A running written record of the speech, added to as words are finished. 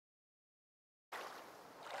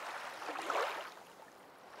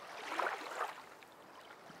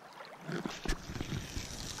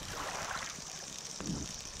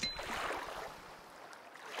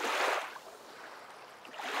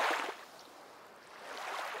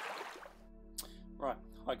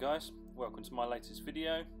Hi guys, welcome to my latest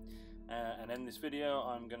video, and in this video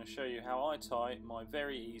I'm going to show you how I tie my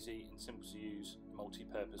very easy and simple to use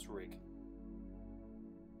multi-purpose rig.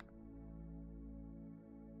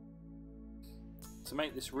 To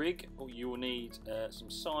make this rig you will need some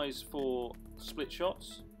size 4 split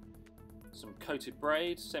shots, some coated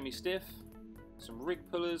braid semi-stiff, some rig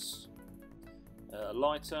pullers, a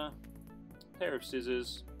lighter, a pair of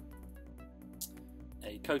scissors,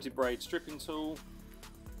 a coated braid stripping tool,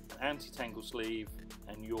 anti-tangle sleeve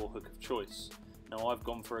and your hook of choice. Now I've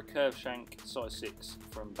gone for a curve shank size 6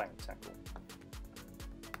 from Bank Tackle.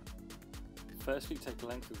 Firstly, take the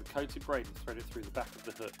length of the coated braid and thread it through the back of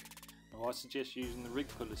the hook. Now I suggest using the rig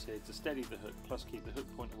pullers here to steady the hook, plus keep the hook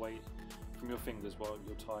point away from your fingers while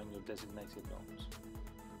you're tying your designated knots.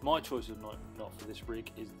 My choice of knot for this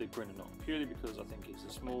rig is the grinner knot, purely because I think it's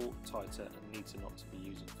a small, tighter and neater knot to be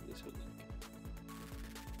using for this hook link.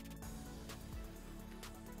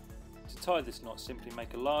 To tie this knot, simply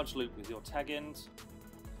make a large loop with your tag end,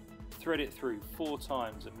 thread it through 4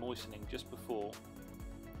 times at moistening just before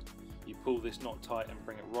you pull this knot tight and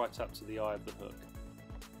bring it right up to the eye of the hook.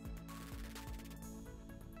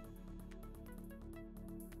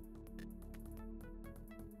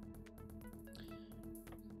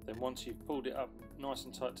 Then once you've pulled it up nice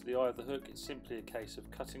and tight to the eye of the hook, it's simply a case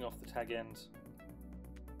of cutting off the tag end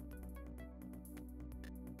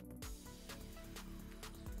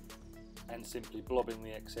and simply blobbing the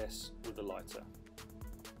excess with a lighter.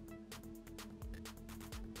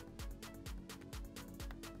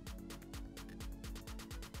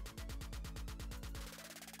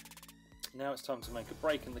 Now it's time to make a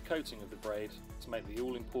break in the coating of the braid to make the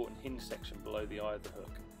all-important hinge section below the eye of the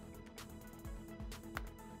hook.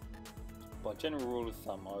 By general rule of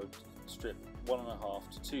thumb, I would strip 1.5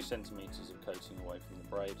 to 2 centimeters of coating away from the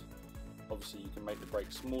braid. Obviously you can make the break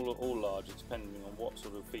smaller or larger depending on what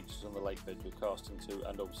sort of features on the lake bed you're casting to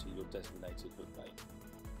and obviously your designated hook bait.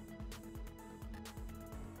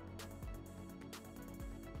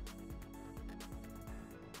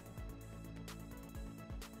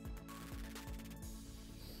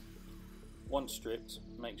 Once stripped,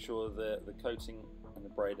 make sure that the coating and the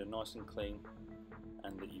braid are nice and clean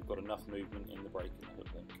and that you've got enough movement in the break and the hook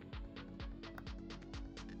link.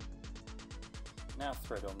 Now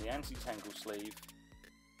thread on the anti-tangle sleeve,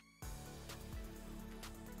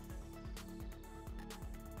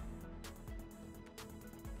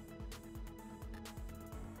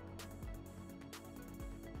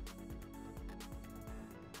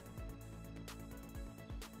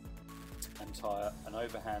 and tie an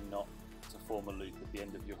overhand knot to form a loop at the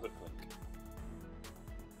end of your hook link.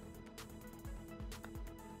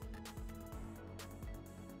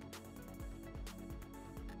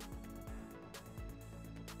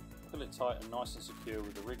 Pull it tight and nice and secure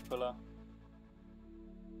with the rig puller.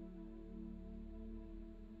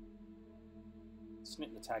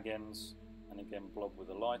 Snip the tag ends and again blob with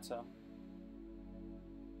a lighter.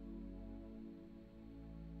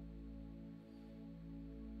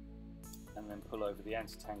 And then pull over the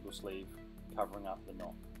anti-tangle sleeve, covering up the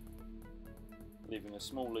knot, leaving a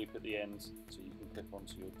small loop at the end so you can clip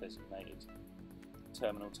onto your designated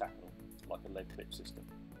terminal tackle like a leg clip system.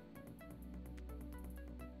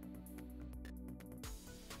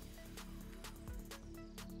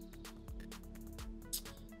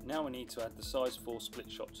 Now we need to add the size 4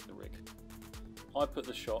 split shot to the rig. I put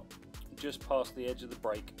the shot just past the edge of the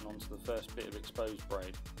break and onto the first bit of exposed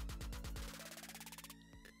braid.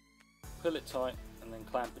 Pull it tight and then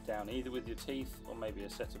clamp it down either with your teeth or maybe a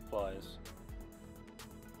set of pliers.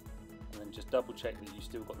 And then just double check that you've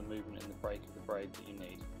still got the movement in the break of the braid that you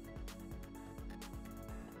need.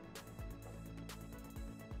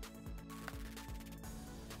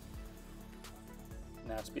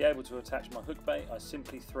 Now to be able to attach my hook bait, I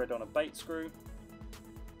simply thread on a bait screw,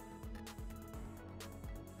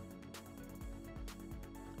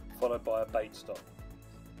 followed by a bait stop,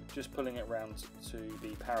 just pulling it round to be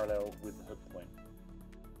parallel with the hook point.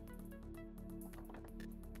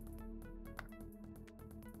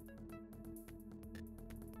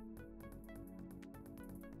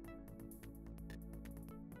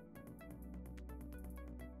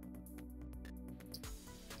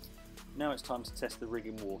 Now it's time to test the rig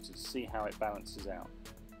in water to see how it balances out.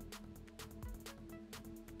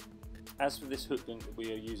 As for this hook link that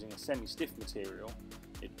we are using a semi-stiff material,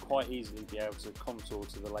 it'd quite easily be able to contour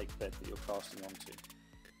to the lake bed that you're casting onto.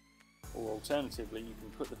 Or alternatively, you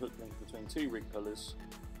can put the hook link between 2 rig pullers,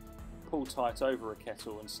 pull tight over a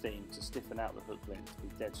kettle and steam to stiffen out the hook link to be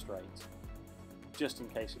dead straight, just in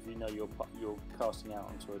case if you know you're casting out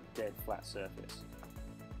onto a dead flat surface.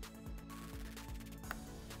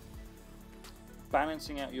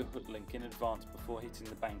 Balancing out your hook link in advance before hitting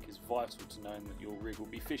the bank is vital to knowing that your rig will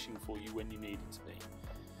be fishing for you when you need it to be,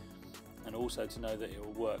 and also to know that it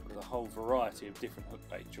will work with a whole variety of different hook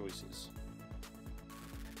bait choices.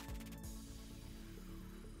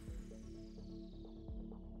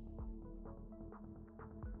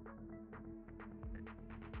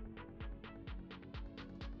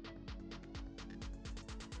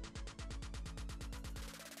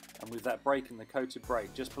 And with that break in the coated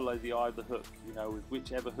braid just below the eye of the hook, you know with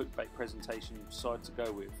whichever hook bait presentation you decide to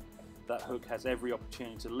go with, that hook has every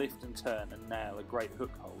opportunity to lift and turn and nail a great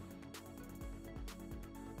hook hold.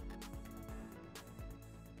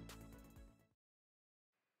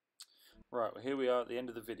 Right, well here we are at the end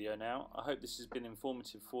of the video now. I hope this has been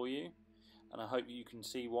informative for you, and I hope you can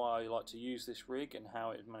see why I like to use this rig and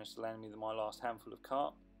how it managed to land me my last handful of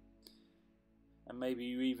carp. And maybe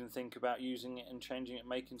you even think about using it and changing it,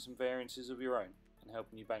 making some variances of your own and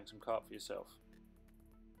helping you bank some carp for yourself.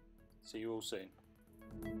 See you all soon.